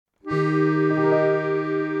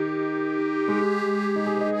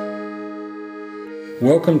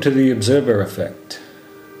Welcome to The Observer Effect,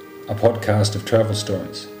 a podcast of travel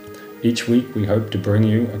stories. Each week we hope to bring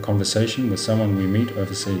you a conversation with someone we meet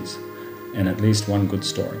overseas, and at least one good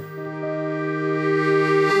story.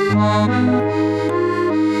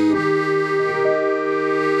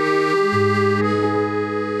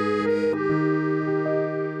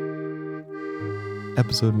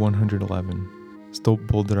 Episode 111,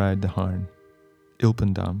 Stolpboerderij Harn,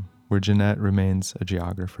 Ilpendam, where Jeannette remains a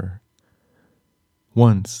geographer.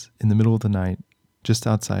 Once, in the middle of the night, just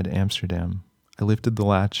outside Amsterdam, I lifted the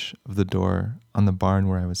latch of the door on the barn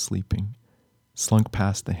where I was sleeping, slunk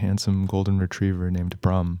past the handsome golden retriever named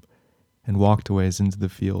Brum, and walked a ways into the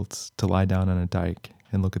fields to lie down on a dike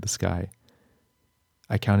and look at the sky.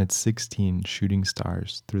 I counted 16 shooting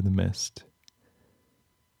stars through the mist.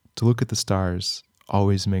 To look at the stars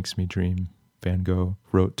always makes me dream, Van Gogh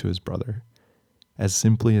wrote to his brother, as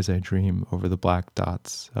simply as I dream over the black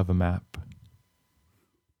dots of a map.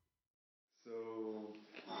 So,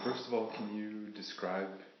 first of all, can you describe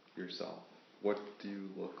yourself? What do you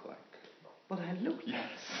look like? What I look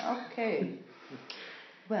like? Okay.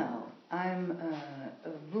 Well, I'm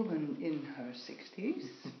a woman in her 60s.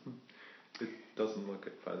 It doesn't look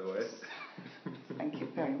it, by the way. Thank you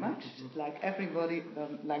very much. Like everybody,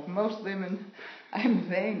 like most women, I'm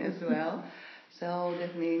vain as well. So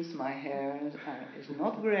that means my hair is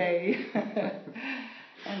not grey.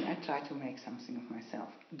 And I try to make something of myself.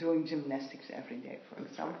 Doing gymnastics every day, for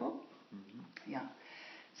example. Mm-hmm. Yeah.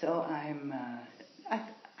 So I'm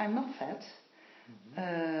not fat.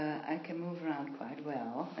 Mm-hmm. I can move around quite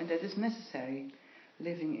well. And that is necessary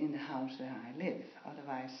living in the house where I live.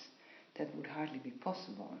 Otherwise, that would hardly be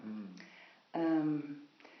possible.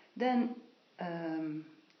 Then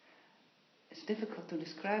it's difficult to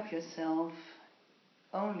describe yourself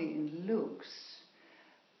only in looks,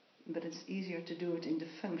 but it's easier to do it in the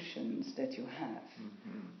functions that you have.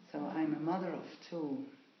 Mm-hmm. So I'm a mother of two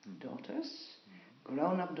daughters,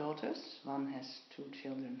 grown-up daughters. One has 2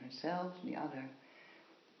 children herself, the other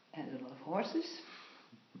has a lot of horses.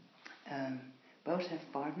 Both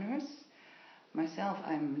have partners. Myself,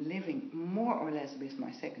 I'm living more or less with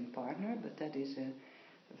my second partner, but that is a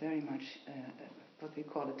very much what we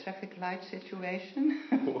call a traffic light situation.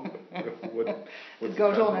 It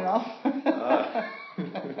goes on and off. I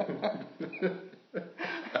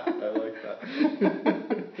like that.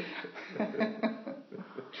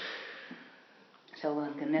 So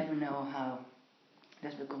one can never know how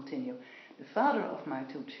that will continue. The father of my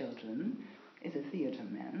 2 children is a theater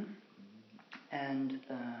man. And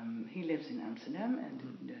he lives in Amsterdam,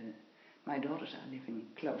 and my daughters are living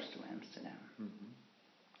close to Amsterdam. Mm-hmm.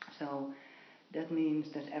 So that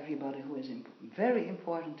means that everybody who is very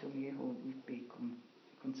important to me, who would be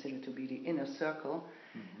considered to be the inner circle,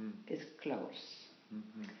 is close.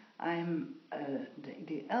 Mm-hmm. I'm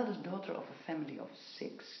the eldest daughter of a family of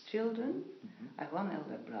 6 children. Mm-hmm. I have one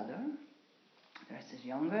elder brother, the rest is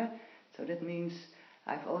younger, so that means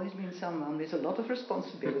I've always been someone with a lot of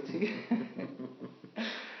responsibility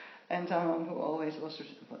and someone who always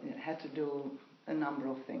had to do a number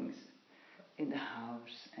of things in the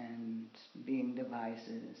house and being the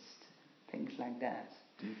wisest, things like that.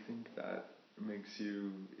 Do you think that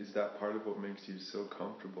is that part of what makes you so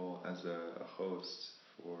comfortable as a host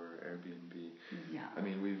for Airbnb? Yeah. I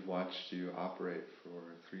mean, we've watched you operate for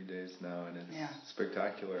 3 days now, and it's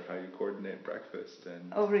spectacular how you coordinate breakfast.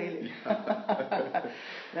 And oh, really? Yeah.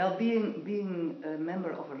 Well, being a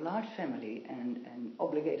member of a large family and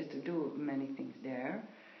obligated to do many things there,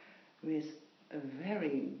 with a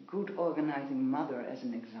very good organizing mother as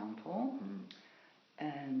an example,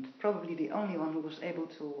 and probably the only one who was able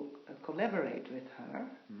to collaborate with her.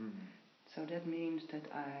 So that means that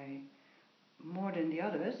I, more than the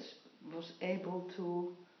others, was able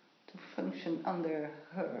to function under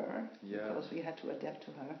her, because we had to adapt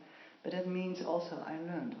to her. But that means also I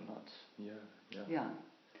learned a lot. Yeah.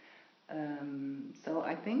 So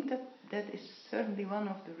I think that is certainly one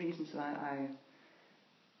of the reasons why I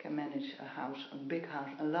can manage a house, a big house,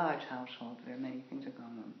 a large household where many things are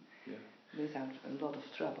going on, without a lot of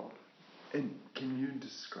trouble. And can you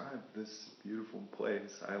describe this beautiful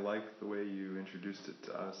place? I like the way you introduced it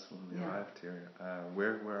to us when we arrived here.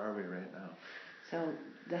 Where are we right now? So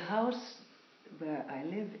the house where I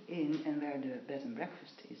live in and where the bed and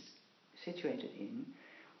breakfast is situated in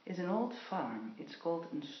is an old farm. It's called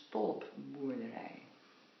een Stolpboerderij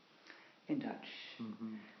in Dutch.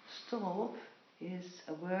 Mm-hmm. Stolp is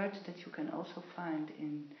a word that you can also find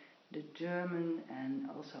in the German and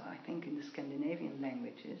also I think in the Scandinavian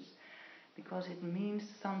languages, because it means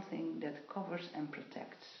something that covers and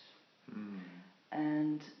protects.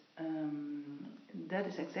 And that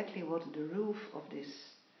that is exactly what the roof of this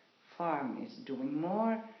farm is doing,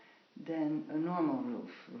 more than a normal roof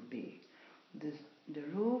would be. The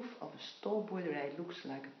roof of a Stolpboerderij looks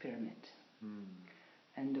like a pyramid.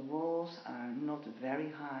 And the walls are not very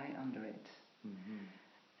high under it.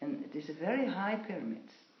 And it is a very high pyramid.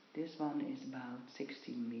 This one is about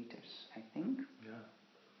 16 meters, I think.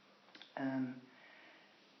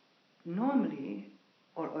 Normally,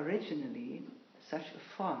 or originally, such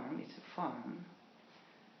a farm, it's a farm,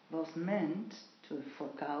 was meant for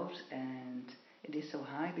cows, and it is so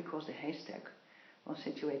high because the haystack was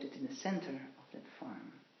situated in the center of that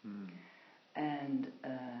farm. And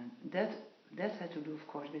that had to do, of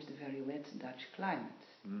course, with the very wet Dutch climate.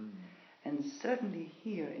 And certainly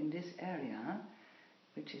here in this area,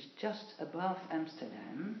 which is just above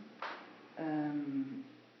Amsterdam,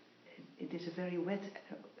 it is a very wet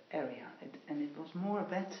area, and it was more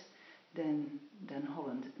wet than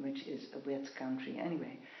Holland, which is a wet country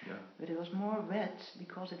anyway. But it was more wet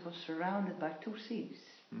because it was surrounded by two seas.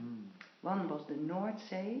 One was the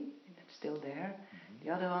Noordzee, that's still there.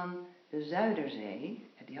 The other one, the Zuiderzee,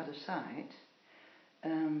 at the other side,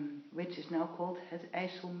 which is now called het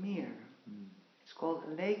IJsselmeer. It's called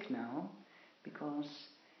a lake now because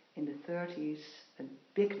in the 30s a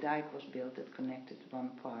big dike was built that connected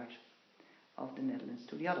one part of the Netherlands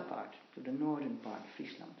to the other part, to the northern part,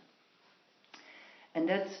 Friesland. And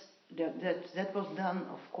that was done,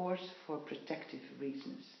 of course, for protective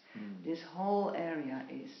reasons. This whole area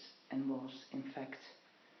is and was, in fact,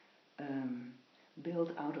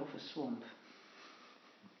 built out of a swamp.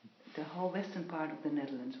 The whole western part of the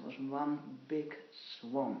Netherlands was one big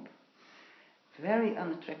swamp. Very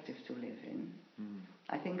unattractive to live in.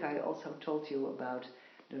 I think I also told you about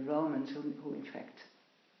the Romans who in fact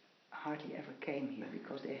hardly ever came here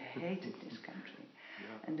because they hated this country.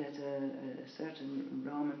 And that a certain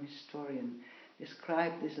Roman historian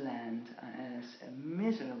described this land as a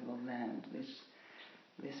miserable land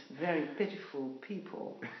with very pitiful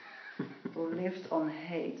people who lived on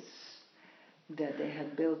hates that they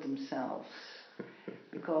had built themselves,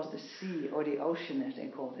 because the sea, or the ocean as they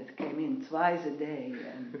called it, came in twice a day,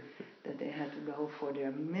 and that they had to go for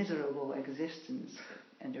their miserable existence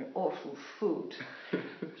and their awful food,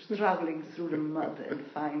 struggling through the mud and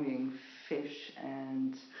finding fish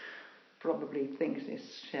and probably things with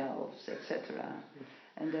shells, etc.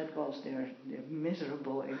 And that was their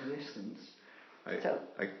miserable existence.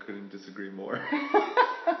 I couldn't disagree more.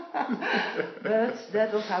 But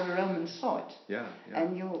that was how the Romans saw it. Yeah.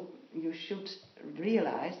 And you should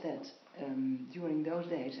realize that during those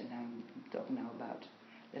days, and I'm talking now about,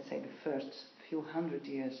 let's say, the first few hundred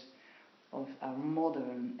years of our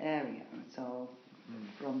modern area, so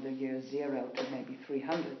from the year 0 to maybe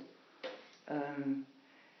 300,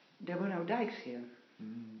 there were no dikes here.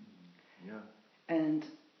 And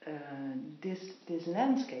this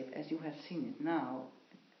landscape, as you have seen it now,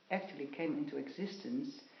 actually came into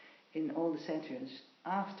existence in all the centuries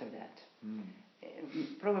after that.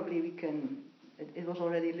 Probably it was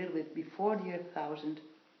already a little bit before the year 1000,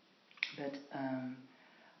 but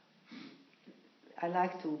I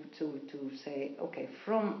like to say, okay,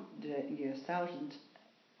 from the year 1000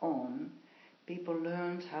 on, people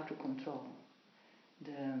learned how to control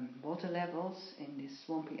the water levels in this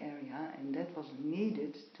swampy area, and that was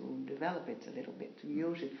needed to develop it a little bit, to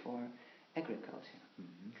use it for agriculture.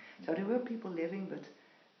 So there were people living, but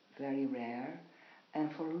very rare,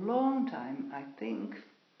 and for a long time, I think,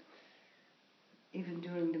 even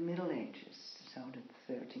during the Middle Ages, so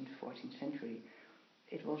the 13th, 14th century,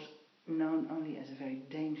 it was known only as a very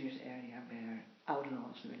dangerous area where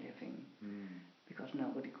outlaws were living, because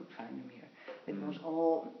nobody could find them here. It was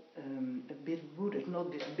all a bit wooded, not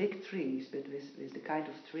with big trees, but with the kind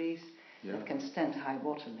of trees that can stand high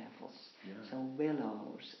water levels. So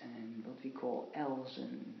willows and what we call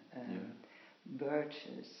elzen,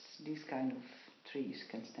 birches, these kind of trees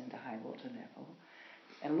can stand a high water level.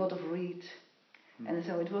 And a lot of reed. And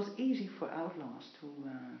so it was easy for outlaws to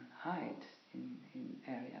hide in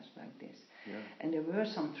areas like this. And there were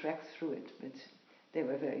some tracks through it, but they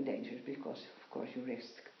were very dangerous because, of course, you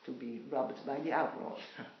risked to be robbed by the outlaws.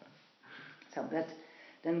 So that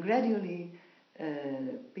then gradually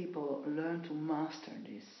people learned to master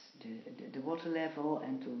the water level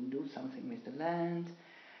and to do something with the land,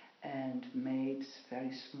 and made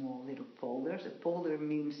very small little polders. A polder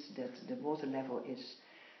means that the water level is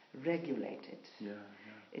regulated.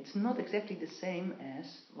 It's not exactly the same as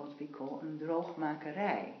what we call een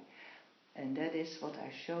droogmakerij. And that is what I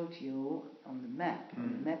showed you on the map.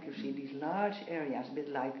 On the map you see these large areas, a bit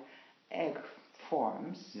like egg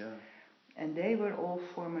forms. And they were all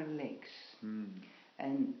former lakes.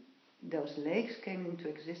 And those lakes came into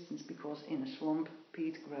existence because in a swamp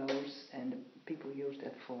peat grows and people use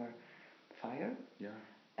that for fire. Yeah.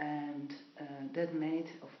 And that made,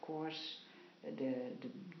 of course,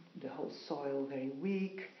 the whole soil very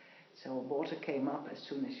weak. So water came up as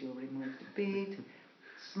soon as you removed the peat.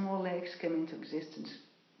 Small lakes came into existence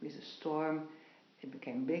with a storm. It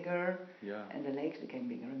became bigger, and the lakes became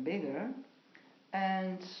bigger and bigger.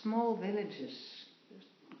 And small villages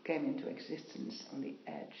came into existence on the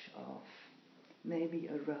edge of maybe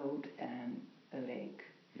a road and a lake.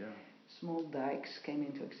 Yeah. Small dikes came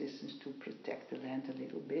into existence to protect the land a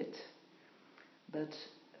little bit. But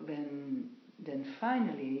when then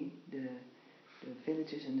finally the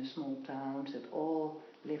villages and the small towns that all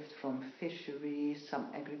lived from fisheries, some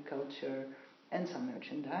agriculture and some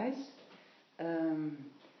merchandise.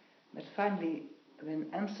 But finally, when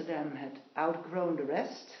Amsterdam had outgrown the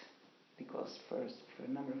rest, because first, for a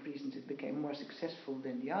number of reasons, it became more successful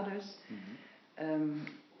than the others,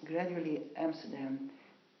 gradually Amsterdam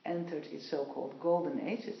entered its so-called golden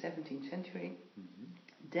age, the 17th century.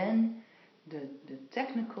 Then the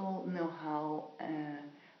technical know-how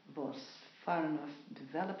was far enough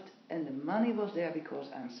developed and the money was there because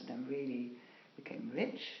Amsterdam really became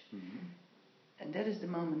rich. And that is the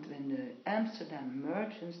moment when the Amsterdam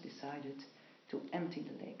merchants decided to empty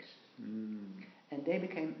the lakes. And they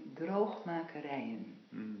became droogmakerijen,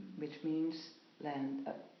 which means land,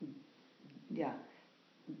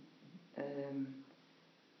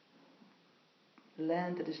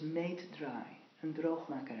 land that is made dry. Een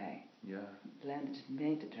droogmakerij. Land that is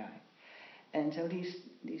made dry. And so these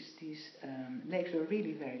lakes were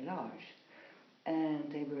really very large.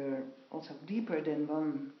 And they were also deeper than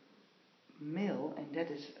one mill, and that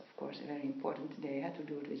is, of course, very important. They had to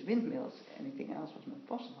do it with windmills. Anything else was not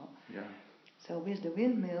possible. So with the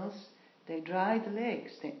windmills, they dried the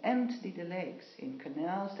lakes. They emptied the lakes in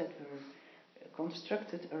canals that were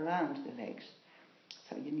constructed around the lakes.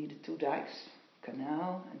 So you needed 2 dikes,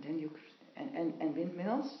 canal, and then and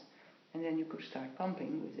windmills, and then you could start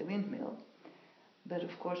pumping with the windmill. But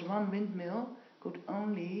of course, one windmill could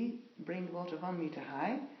only bring the water 1 meter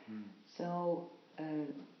high. So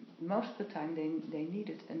most of the time they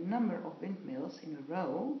needed a number of windmills in a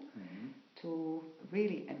row to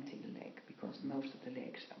really empty the lake, because most of the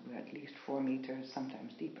lakes were at least 4 meters,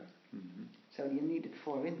 sometimes deeper. So you needed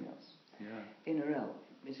 4 windmills in a row,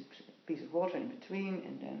 with a piece of water in between,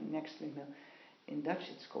 and then next windmill. In Dutch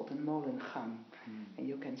it's called a molengang. And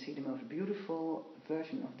you can see the most beautiful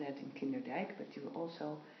version of that in Kinderdijk, but you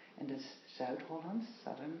also, and that's Zuid-Holland,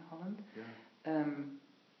 Southern Holland.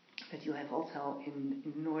 But you have also in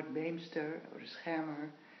Noord-Beemster or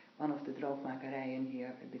Schermer, one of the droogmakerijen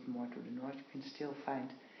here, a bit more to the north, you can still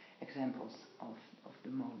find examples of the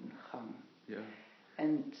molengang.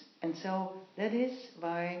 And so that is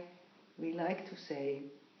why we like to say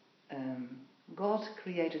God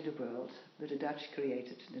created the world, but the Dutch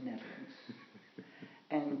created the Netherlands.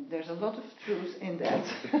 And there's a lot of truth in that.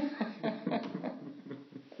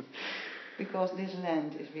 Because this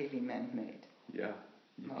land is really man-made.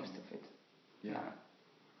 Most of it.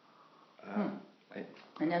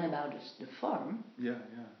 And then about the farm.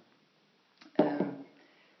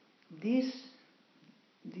 These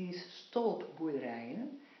Stolpboerderijen,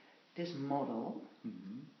 this model,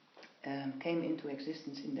 came into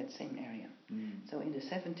existence in that same area. So in the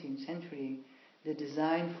 17th century, the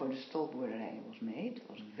design for the Stolpboerderij was made. It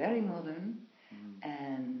was very modern,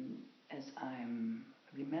 and as I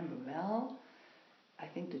remember well, I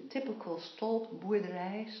think the typical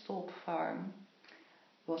Stolpboerderij, Stolp farm,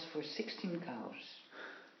 was for 16 cows.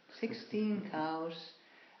 16 cows,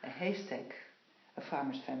 a haystack, a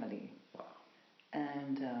farmer's family.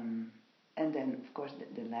 And then, of course,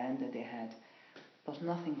 the land that they had was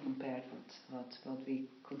nothing compared with what we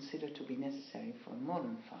consider to be necessary for a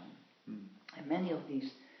modern farm. And many of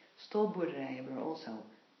these Stolpboerderijen were also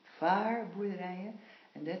vaarboerderijen,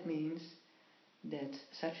 and that means that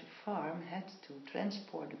such a farm had to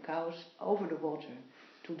transport the cows over the water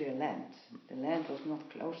to their land. The land was not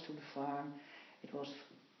close to the farm. It was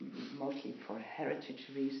mostly for heritage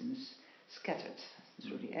reasons scattered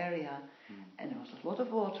through the area, and there was a lot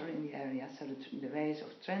of water in the area, so the ways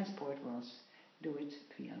of transport was do it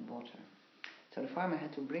via water. So the farmer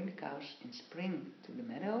had to bring the cows in spring to the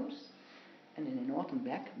meadows and in autumn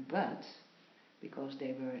back, but because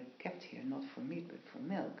they were kept here not for meat but for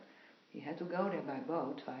milk, he had to go there by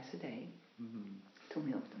boat twice a day to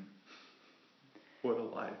milk them. What a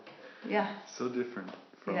life. Yeah. So different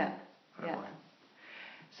from our life.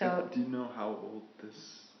 So do you know how old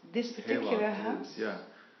this particular house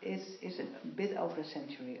is? Is a bit over a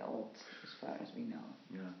century old, as far as we know.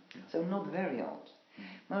 Yeah. So not very old.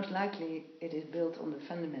 most likely it is built on the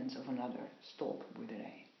fundaments of another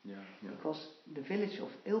Stolpboerderij. Yeah, yeah. Because the village of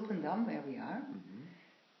Ilpendam, where we are,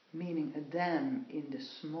 meaning a dam in the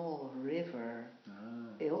small river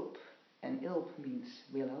Ilp, and Ilp means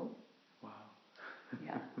willow. Wow.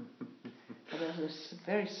 Yeah. So there's this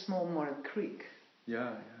very small, more a creek.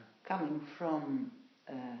 Yeah, coming from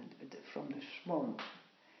the swamp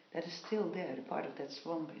that is still there. The part of that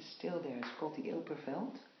swamp is still there. It's called the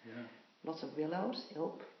Ilperveld. yeah. Lots of willows,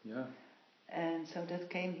 Ilp. Yeah. And so that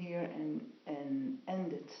came here and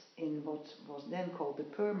ended in what was then called the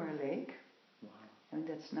Purmer Lake. Wow. And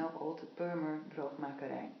that's now called the Purmer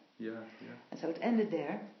Droogmakerij. Yeah, yeah. And so it ended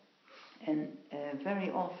there. And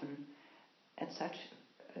very often at such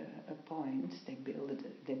a point they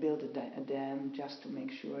built a dam just to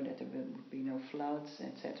make sure that there would be no floods,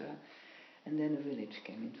 etc. And then a village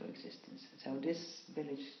came into existence. So this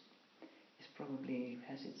village is probably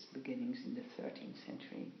has its beginnings in the 13th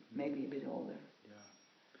century, maybe a bit older.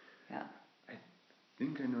 Yeah. I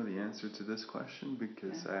think I know the answer to this question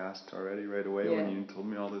because I asked already right away when you told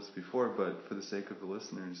me all this before, but for the sake of the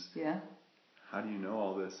listeners, how do you know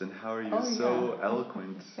all this, and how are you so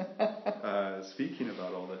eloquent speaking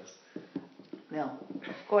about all this? Well,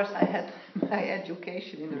 of course I had my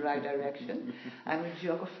education in the right direction. I'm a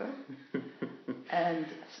geographer, and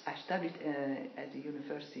I studied at the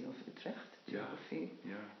University of Utrecht, geography,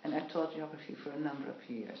 and I taught geography for a number of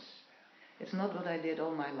years. It's not what I did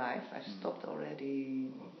all my life. I stopped already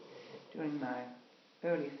during my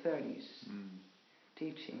early 30s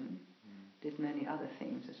teaching. Did many other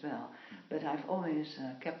things as well, but I've always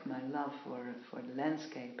kept my love for the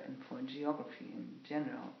landscape and for geography in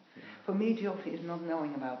general. Yeah. For me, geography is not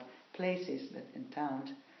knowing about places and towns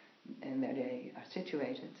and where they are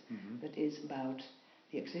situated, but is about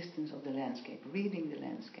the existence of the landscape, reading the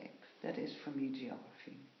landscape. That is for me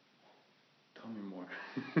geography. Tell me more.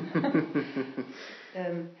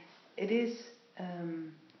 It is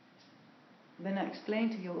when I explain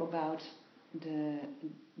to you about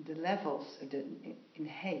the levels in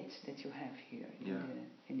height that you have here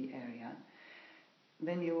in the area.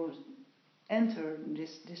 When you enter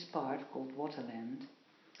this part called Waterland,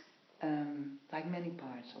 like many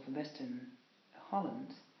parts of Western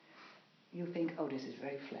Holland, you think, oh, this is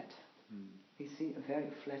very flat. We see a very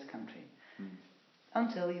flat country.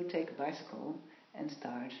 Until you take a bicycle and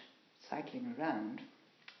start cycling around,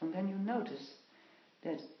 and then you notice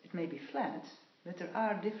that it may be flat, but there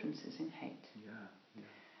are differences in height.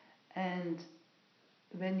 And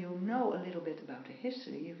when you know a little bit about the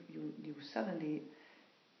history, you suddenly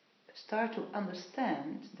start to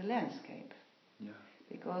understand the landscape.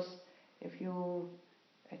 Because if you,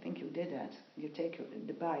 I think you did that, you take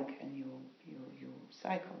the bike and you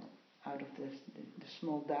cycle out of the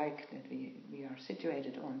small dike that we are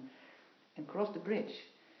situated on and cross the bridge.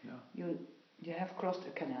 You have crossed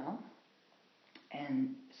a canal,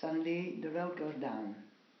 and suddenly the road goes down.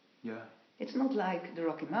 It's not like the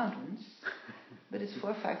Rocky Mountains, but it's 4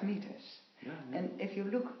 or 5 meters. And if you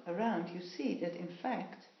look around, you see that in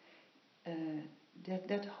fact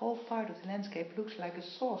that whole part of the landscape looks like a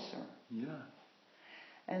saucer.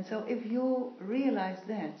 And so if you realize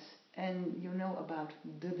that and you know about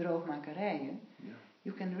de droogmakerijen,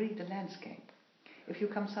 you can read the landscape. If you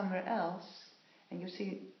come somewhere else and you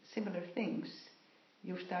see similar things,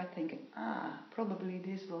 you start thinking, probably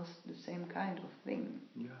this was the same kind of thing.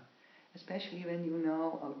 Especially when you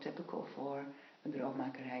know, typical for a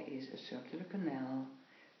droogmakerij is a circular canal,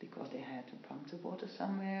 because they had to pump the water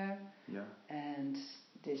somewhere. And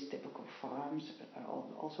these typical farms are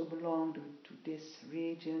also belong to this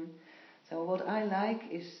region. So what I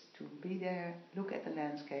like is to be there, look at the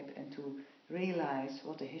landscape, and to realize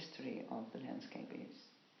what the history of the landscape is.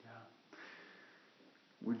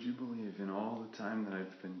 Would you believe, in all the time that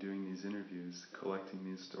I've been doing these interviews, collecting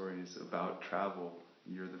these stories about travel,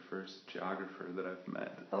 you're the first geographer that I've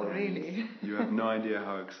met. Oh, really? You have no idea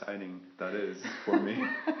how exciting that is for me.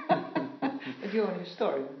 But you're a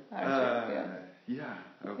historian, aren't you?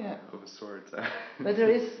 Of a sort. But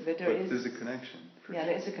there's a connection.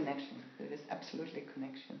 There is a connection. There is absolutely a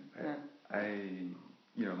connection.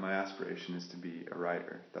 My aspiration is to be a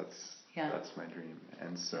writer. That's my dream,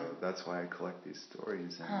 and so that's why I collect these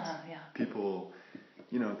stories. And people,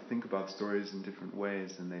 think about stories in different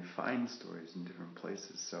ways, and they find stories in different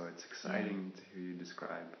places. So it's exciting to hear you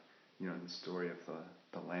describe, the story of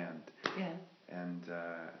the land. And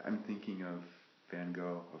I'm thinking of Van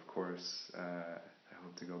Gogh, of course. I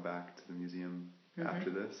hope to go back to the museum after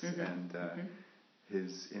this, and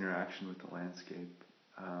his interaction with the landscape.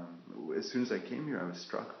 As soon as I came here, I was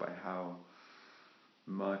struck by how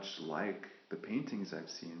much like the paintings I've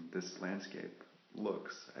seen, this landscape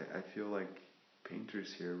looks. I feel like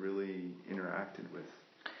painters here really interacted with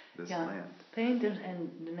this land. Painters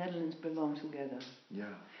and the Netherlands belong together.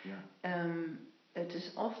 Yeah. It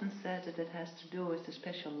is often said that it has to do with the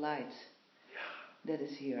special light that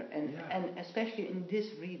is here, and especially in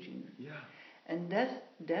this region. Yeah. And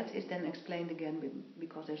that is then explained again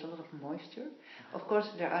because there's a lot of moisture. Of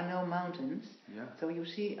course, there are no mountains, so you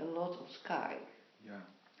see a lot of sky. Yeah.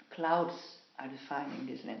 Clouds are defining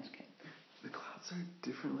this landscape. The clouds are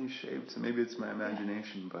differently shaped, so maybe it's my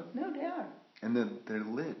imagination, but... No, they are. And they're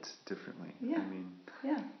lit differently. Yeah. I mean...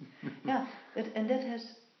 Yeah. And that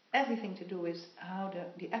has everything to do with how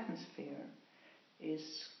the atmosphere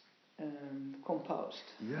is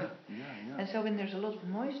composed. Yeah. And so when there's a lot of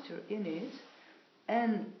moisture in it,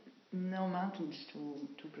 and no mountains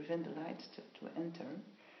to prevent the light to enter,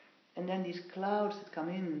 and then these clouds that come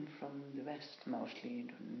in from the west mostly,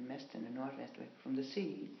 the west and the northwest, from the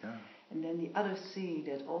sea, and then the other sea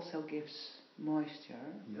that also gives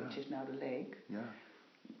moisture, which is now the lake,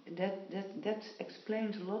 that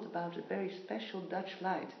explains a lot about a very special Dutch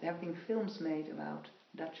light. There have been films made about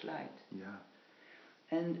Dutch light. Yeah.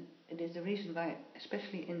 And it is the reason why,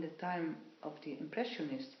 especially in the time of the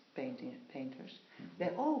Impressionist painters,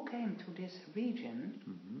 they all came to this region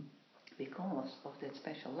because of that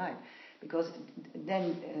special light. Because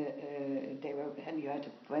then you had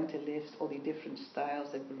the pointillist, all the different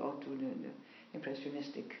styles that belong to the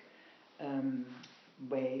Impressionistic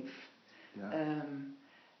wave. Yeah.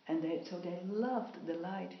 And they loved the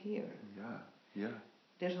light here. Yeah.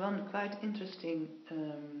 There's one quite interesting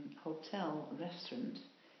hotel, restaurant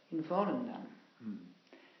in Volendam.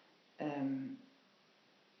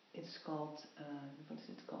 It's called, what is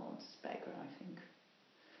it called? Spijker, I think.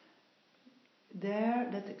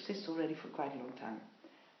 That exists already for quite a long time.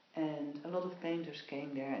 And a lot of painters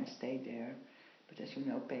came there and stayed there. But as you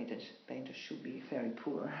know, painters should be very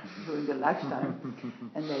poor during their lifetime.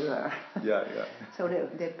 And they were. Yeah. So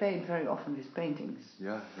they paid very often with paintings.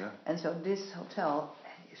 Yeah. And so this hotel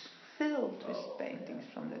is filled with paintings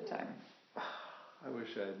from that time. I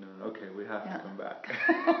wish I had known. Okay, we have to come back.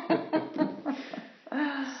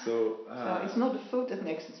 So it's not the food that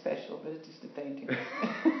makes it special, but it is the painting.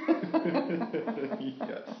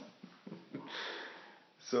 Yes.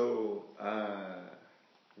 So,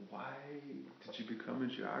 why did you become a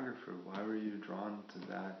geographer? Why were you drawn to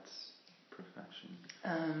that profession?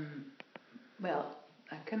 Well,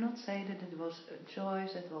 I cannot say that it was a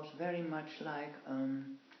choice. It was very much like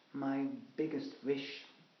my biggest wish.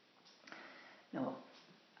 No,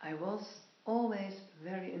 I was always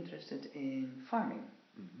very interested in farming.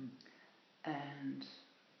 And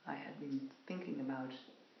I had been thinking about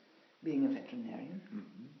being a veterinarian,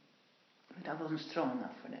 but I wasn't strong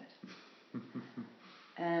enough for that.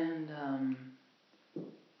 And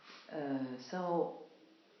so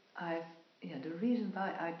the reason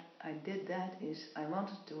why I did that is I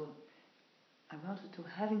wanted to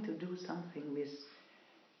having to do something with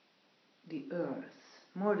the earth,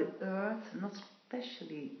 more the earth, not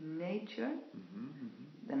especially nature.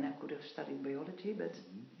 Then I could have studied biology, but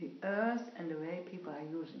the earth and the way people are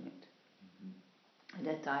using it. At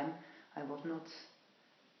that time, I was not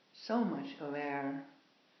so much aware,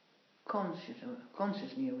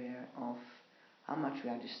 consciously aware of how much we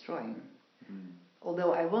are destroying.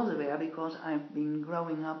 Although I was aware because I've been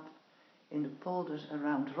growing up in the polders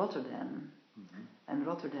around Rotterdam, and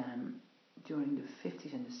Rotterdam during the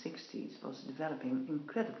 50s and the 60s was developing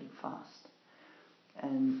incredibly fast.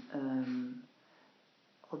 And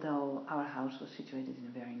although our house was situated in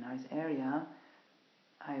a very nice area,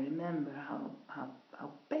 I remember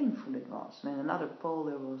how painful it was when another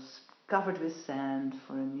polder was covered with sand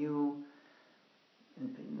for a new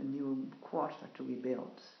quarter to be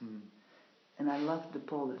built. And I loved the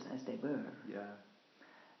polders as they were. Yeah.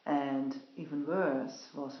 And even worse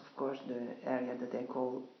was, of course, the area that they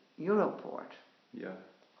call Europort. Yeah.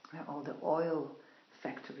 Where all the oil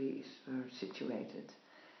factories were situated.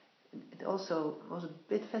 It also was a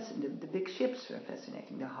bit fascinating. The big ships were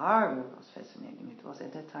fascinating. The harbour was fascinating. It was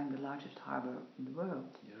at that time the largest harbour in the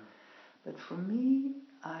world. Yeah. But for me,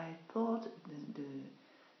 I thought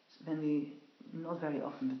when we, not very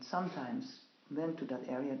often, but sometimes went to that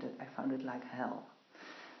area, that I found it like hell.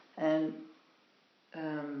 And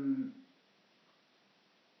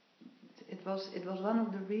it was one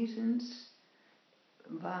of the reasons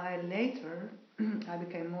why later I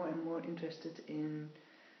became more and more interested in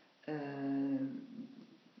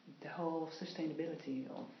the whole sustainability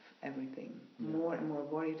of everything, more and more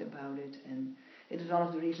worried about it, and it is one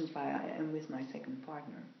of the reasons why I am with my second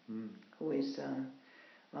partner, who is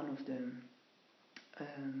one of the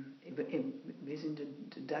within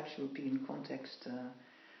the Dutch European context,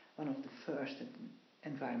 one of the first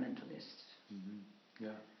environmentalists. Mm-hmm.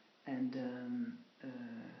 Yeah. And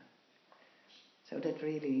so that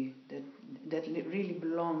really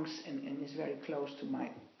belongs and is very close to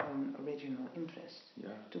my own original interest. Yeah.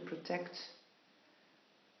 To protect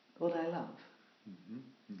what I love. Mm-hmm.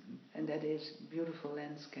 Mm-hmm. And that is beautiful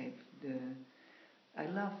landscape. I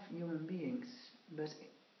love human beings,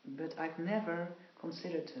 but I've never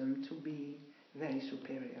considered them to be very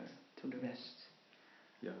superior to the rest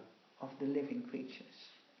of the living creatures.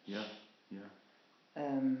 Yeah, yeah.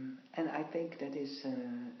 And I think that is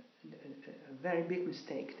a very big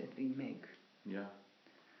mistake that we make. Yeah.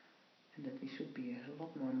 And that we should be a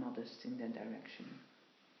lot more modest in that direction.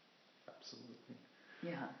 Absolutely.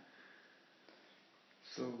 Yeah.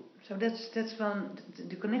 So that's one,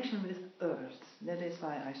 the connection with Earth. That is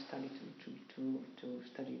why I studied to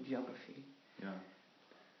study geography. Yeah.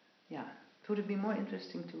 Yeah. Would it be more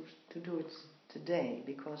interesting to do it today?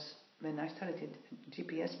 Because when I studied it,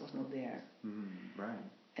 GPS was not there. Right.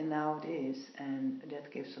 And now it is, and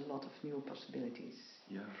that gives a lot of new possibilities.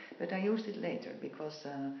 Yeah. But I used it later because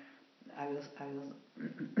I will.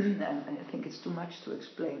 I think it's too much to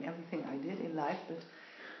explain everything I did in life. But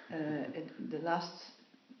the last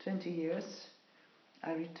 20 years,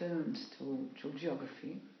 I returned to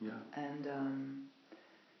geography. Yeah.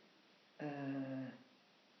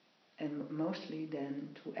 And mostly then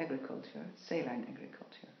to agriculture, saline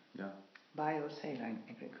agriculture. Yeah. Bio-saline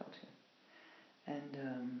agriculture. And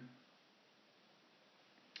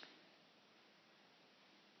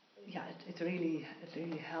it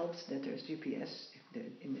really helps that there's GPS.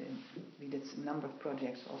 We did a number of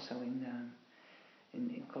projects also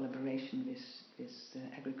in collaboration with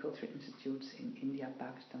agriculture institutes in India,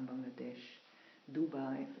 Pakistan, Bangladesh,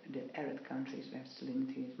 Dubai, the arid countries where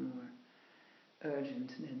salinity is more urgent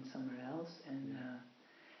than somewhere else,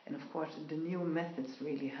 and of course the new methods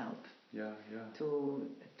really help. Yeah.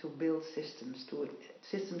 To build systems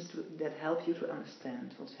that help you to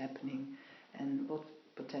understand what's happening and what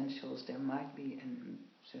potentials there might be and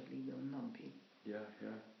certainly will not be.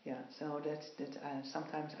 Yeah. So that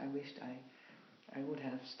sometimes I wished I would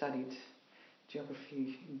have studied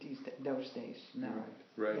geography in those days. Now.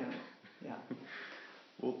 Right. Yeah.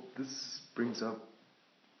 Well, this brings up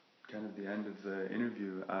kind of the end of the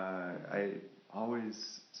interview.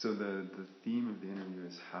 So the theme of the interview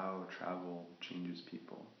is how travel changes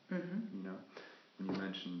people. Mm-hmm. You know, and you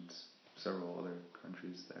mentioned several other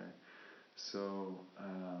countries there. So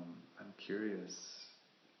I'm curious,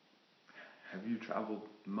 have you traveled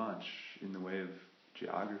much in the way of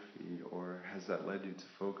geography, or has that led you to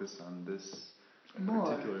focus on this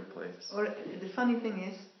particular place? Or the funny thing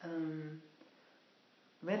is,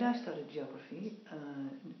 when I studied geography,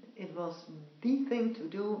 it was the thing to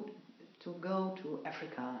do, to go to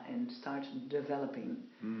Africa and start developing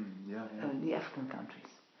the African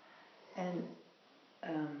countries. And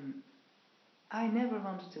I never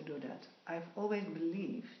wanted to do that. I've always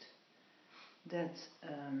believed that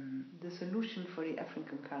the solution for the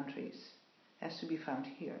African countries has to be found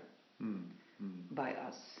here by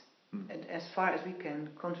us, and as far as we can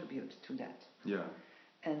contribute to that. Yeah.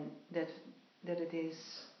 And that it is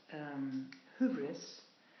hubris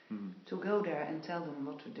to go there and tell them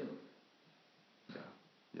what to do.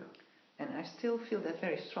 Yeah. And I still feel that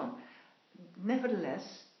very strong.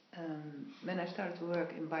 Nevertheless, when I started to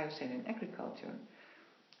work in biosaline agriculture,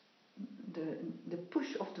 the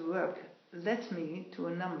push of the work led me to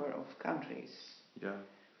a number of countries. Yeah.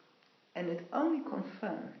 And it only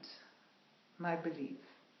confirmed my belief.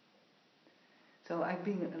 So I've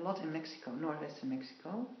been a lot in Mexico, northwestern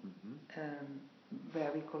Mexico,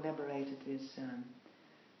 where we collaborated with,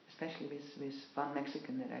 especially with one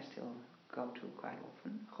Mexican that I still go to quite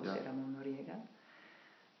often, José Ramón Noriega.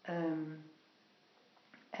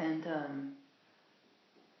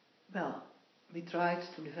 Well, we tried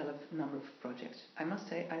to develop a number of projects. I must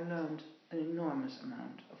say I learned an enormous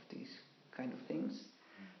amount of these kind of things,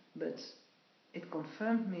 but it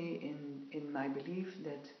confirmed me in my belief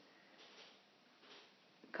that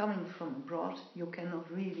coming from abroad, you cannot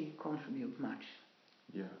really contribute much.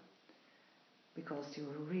 Yeah. Because you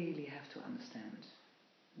really have to understand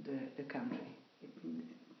the country.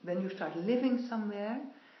 When you start living somewhere,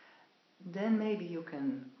 then maybe you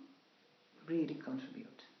can really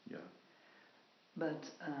contribute. Yeah. But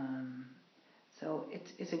so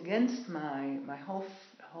it's against my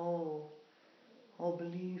whole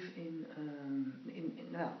belief in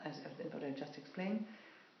as what I just explained,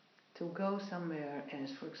 to go somewhere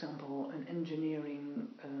as, for example, an engineering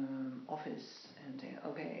office and say,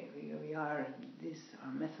 okay, we are, these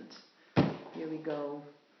are methods. here we go,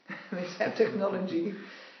 with that technology,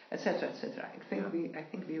 etc., etc. I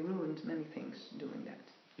think we ruined many things doing that.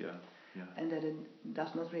 Yeah, yeah. And that it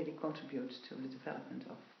does not really contribute to the development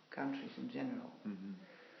of countries in general. Mm-hmm.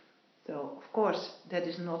 So, of course, that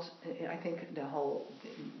is not, I think the whole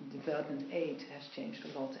development aid has changed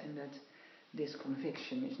a lot, and that this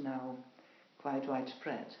conviction is now quite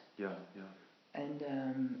widespread. Yeah, yeah. And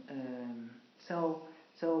so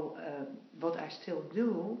what I still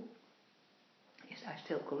do is I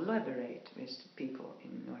still collaborate with people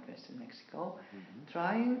in northwestern Mexico,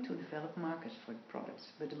 trying to develop markets for the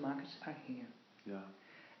products, but the markets are here. Yeah.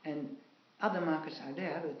 And other markets are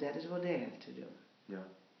there, but that is what they have to do. Yeah,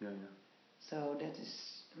 yeah, yeah.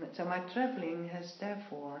 So my traveling has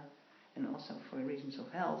therefore, and also for reasons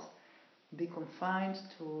of health, be confined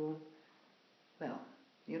to, well,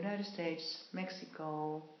 United States,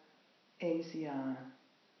 Mexico, Asia.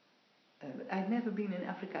 I've never been in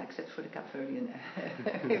Africa except for the Cape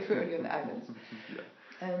Verdean islands. Yeah.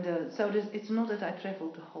 And so it's not that I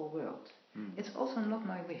travel the whole world. It's also not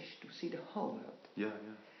my wish to see the whole world. Yeah,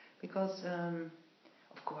 yeah. Because,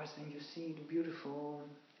 of course, when you see the beautiful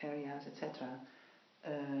areas, etc.,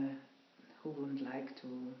 who wouldn't like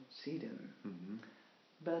to see them? Mm-hmm.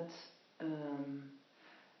 But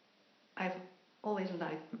I've always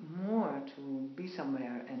liked more to be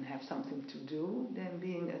somewhere and have something to do than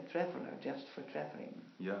being a traveler just for traveling.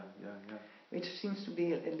 Yeah, yeah, yeah. Which seems to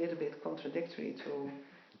be a little bit contradictory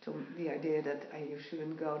to the idea that you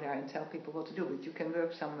shouldn't go there and tell people what to do, but you can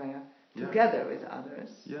work somewhere together with others.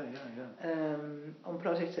 Yeah, yeah, yeah. On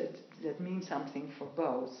projects that mean something for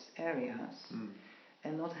both areas,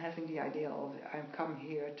 and not having the idea of I come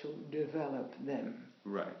here to develop them.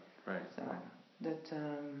 Right, right. So right. that.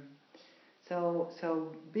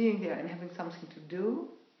 So being there and having something to do,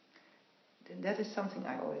 that is something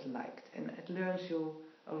I always liked, and it learns you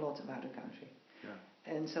a lot about a country.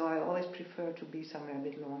 Yeah. And so I always prefer to be somewhere a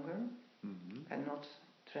bit longer, and not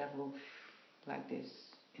travel like this.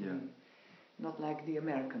 Not like the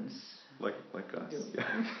Americans. Like us. Do.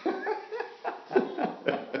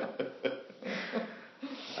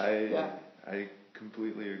 Yeah. I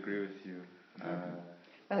completely agree with you.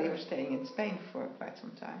 Well, you were staying in Spain for quite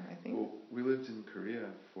some time, I think. Well, we lived in Korea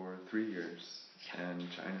for 3 years, and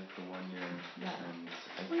China for 1 year. Yeah.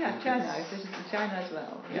 And China. I visited China as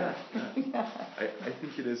well. Yeah. I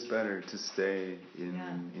think it is better to stay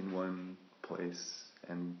in one place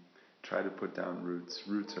and try to put down roots.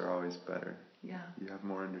 Roots are always better. Yeah. You have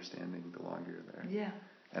more understanding the longer you're there. Yeah.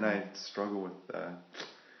 And I struggle with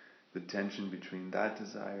the tension between that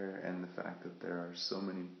desire and the fact that there are so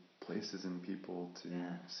many places and people to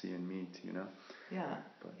see and meet, Yeah.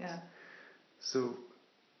 So,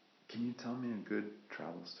 can you tell me a good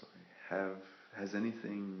travel story? Has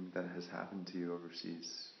anything that has happened to you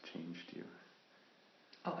overseas changed you?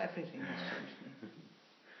 Oh, everything has changed me.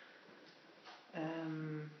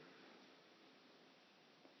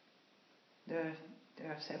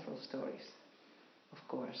 There are several stories, of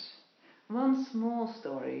course. One small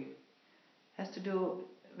story has to do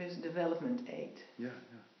with development aid. Yeah.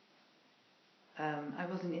 I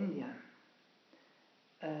was in India,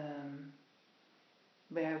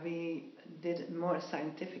 where we did a more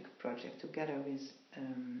scientific project together with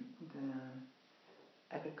the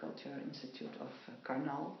Agriculture Institute of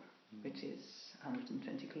Karnal, which is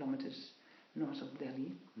 120 kilometers north of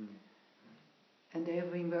Delhi. And they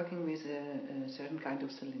have been working with a certain kind of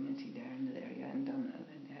salinity there in the area and done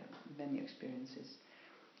and have many experiences.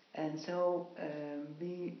 And so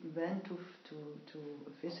we went to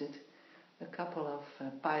visit a couple of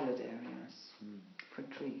pilot areas for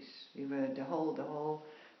trees. We were the whole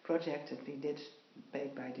project that we did,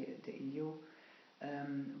 paid by the EU,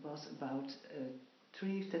 was about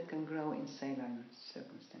trees that can grow in saline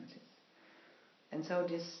circumstances. And so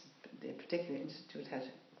the particular institute has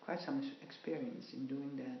quite some experience in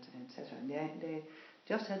doing that, etc. And they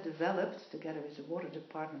just had developed, together with the water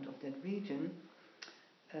department of that region,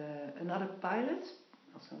 another pilot,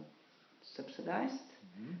 also subsidized,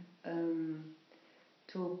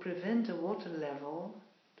 to prevent the water level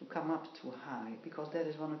to come up too high, because that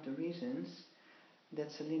is one of the reasons that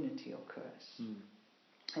salinity occurs.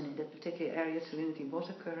 And in that particular area, salinity was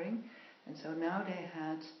occurring, and so now they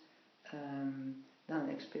had done an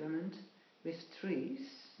experiment with trees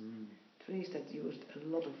that used a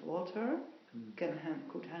lot of water,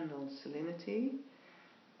 could handle salinity.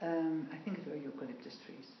 I think it were eucalyptus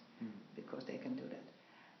trees, because they can do that.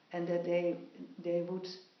 And that they would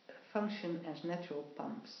function as natural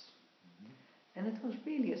pumps. And it was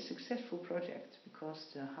really a successful project, because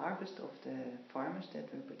the harvest of the farmers that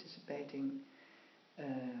were participating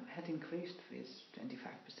had increased with 25%,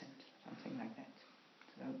 something like that.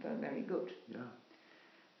 So very good. Yeah.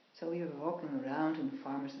 So we were walking around and the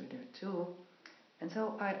farmers were there too. And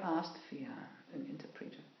so I asked via an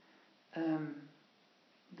interpreter,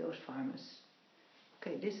 those farmers,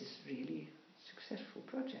 okay, this is really a successful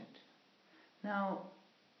project. Now,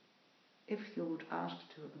 if you would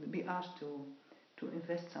be asked to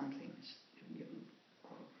invest something,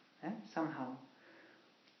 somehow,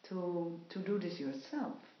 to do this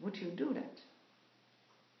yourself, would you do that?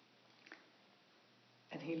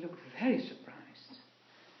 And he looked very surprised. He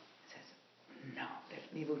said, no,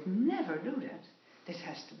 we would never do that. This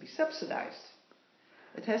has to be subsidized.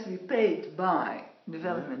 It has to be paid by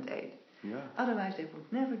development aid. Yeah. Otherwise they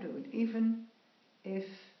would never do it, even if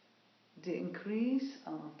the increase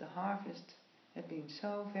of the harvest had been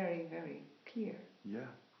so very, very clear. Yeah.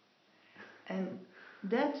 And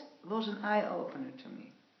that was an eye-opener to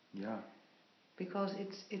me. Yeah. Because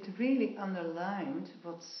it really underlined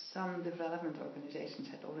what some development organizations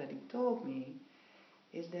had already told me,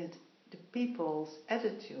 is that the people's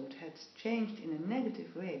attitude had changed in a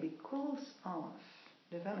negative way because of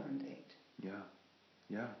development aid. Yeah.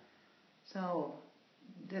 Yeah. So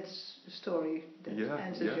that's a story that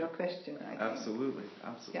answers your question, I think. Absolutely.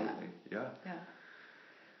 Yeah.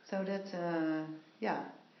 So that,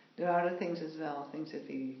 there are other things as well, things that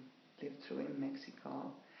we lived through in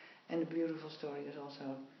Mexico. And the beautiful story is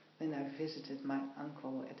also when I visited my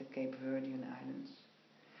uncle at the Cape Verdean Islands.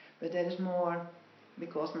 But that is more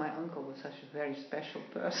because my uncle was such a very special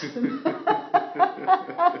person.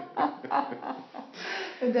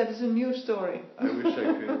 And that is a new story. I wish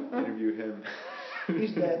I could interview him.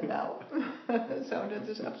 He's dead now. So that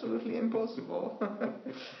is absolutely impossible.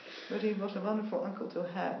 But he was a wonderful uncle to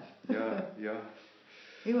have. Yeah.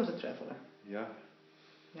 He was a traveler. Yeah.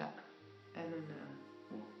 Yeah. And an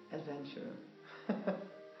adventurer.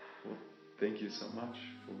 Well, thank you so much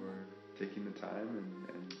for taking the time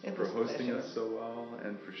and for was hosting pleasure. us so well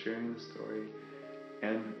and for sharing the story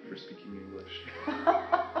and for speaking English. I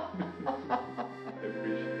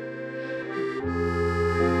appreciate it.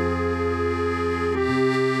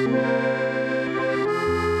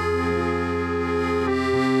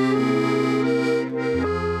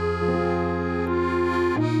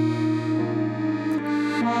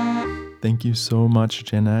 Thank you so much,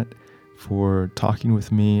 Jeannette, for talking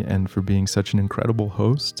with me and for being such an incredible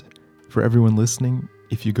host. For everyone listening,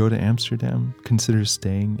 if you go to Amsterdam, consider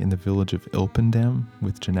staying in the village of Ilpendam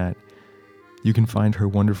with Jeannette. You can find her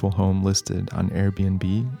wonderful home listed on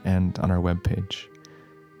Airbnb and on our webpage.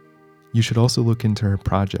 You should also look into her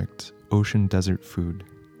project, Ocean Desert Food,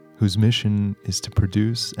 whose mission is to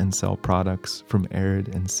produce and sell products from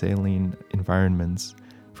arid and saline environments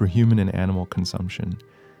for human and animal consumption.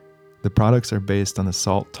 The products are based on the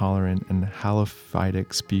salt-tolerant and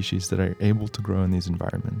halophytic species that are able to grow in these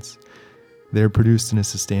environments. They are produced in a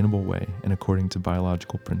sustainable way and according to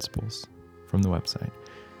biological principles. From the website.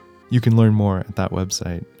 You can learn more at that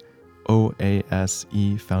website,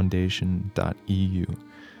 oasefoundation.eu.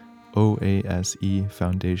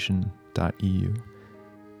 oasefoundation.eu.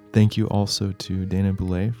 Thank you also to Dana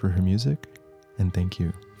Boulay for her music, and thank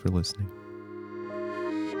you for listening.